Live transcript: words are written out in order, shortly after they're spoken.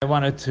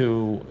wanted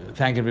to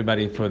thank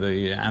everybody for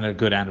the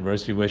good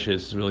anniversary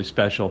wishes. It's really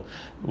special.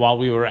 While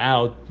we were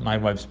out, my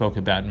wife spoke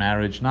about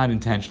marriage, not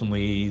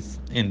intentionally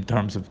in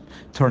terms of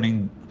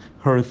turning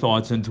her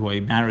thoughts into a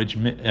a marriage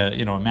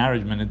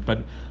minute, but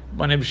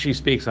whenever she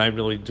speaks, I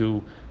really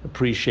do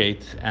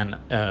appreciate and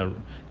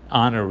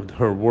honor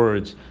her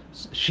words.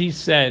 She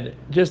said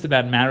just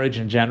about marriage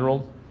in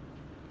general,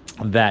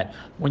 that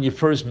when you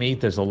first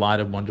meet, there's a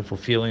lot of wonderful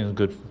feelings,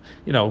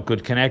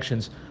 good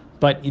connections,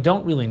 but you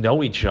don't really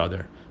know each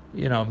other.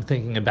 I'm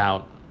thinking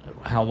about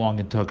how long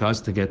it took us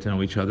to get to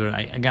know each other.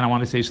 I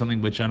want to say something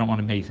which I don't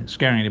want to make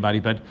scare anybody,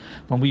 but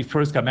when we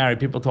first got married,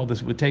 people told us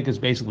it would take us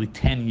basically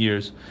 10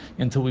 years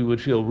until we would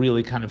feel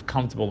really kind of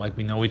comfortable, like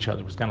we know each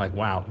other. It was kind of like,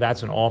 wow,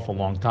 that's an awful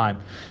long time.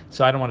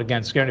 So I don't want to,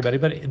 again, scare anybody,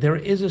 but there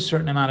is a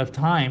certain amount of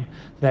time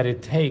that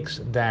it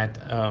takes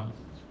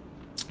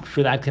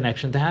for that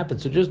connection to happen.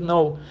 So just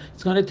know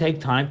it's going to take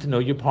time to know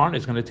your partner.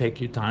 It's going to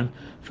take you time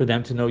for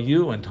them to know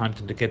you, and time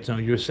to get to know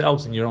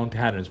yourselves and your own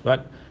patterns.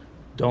 But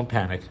don't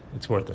panic. It's worth it.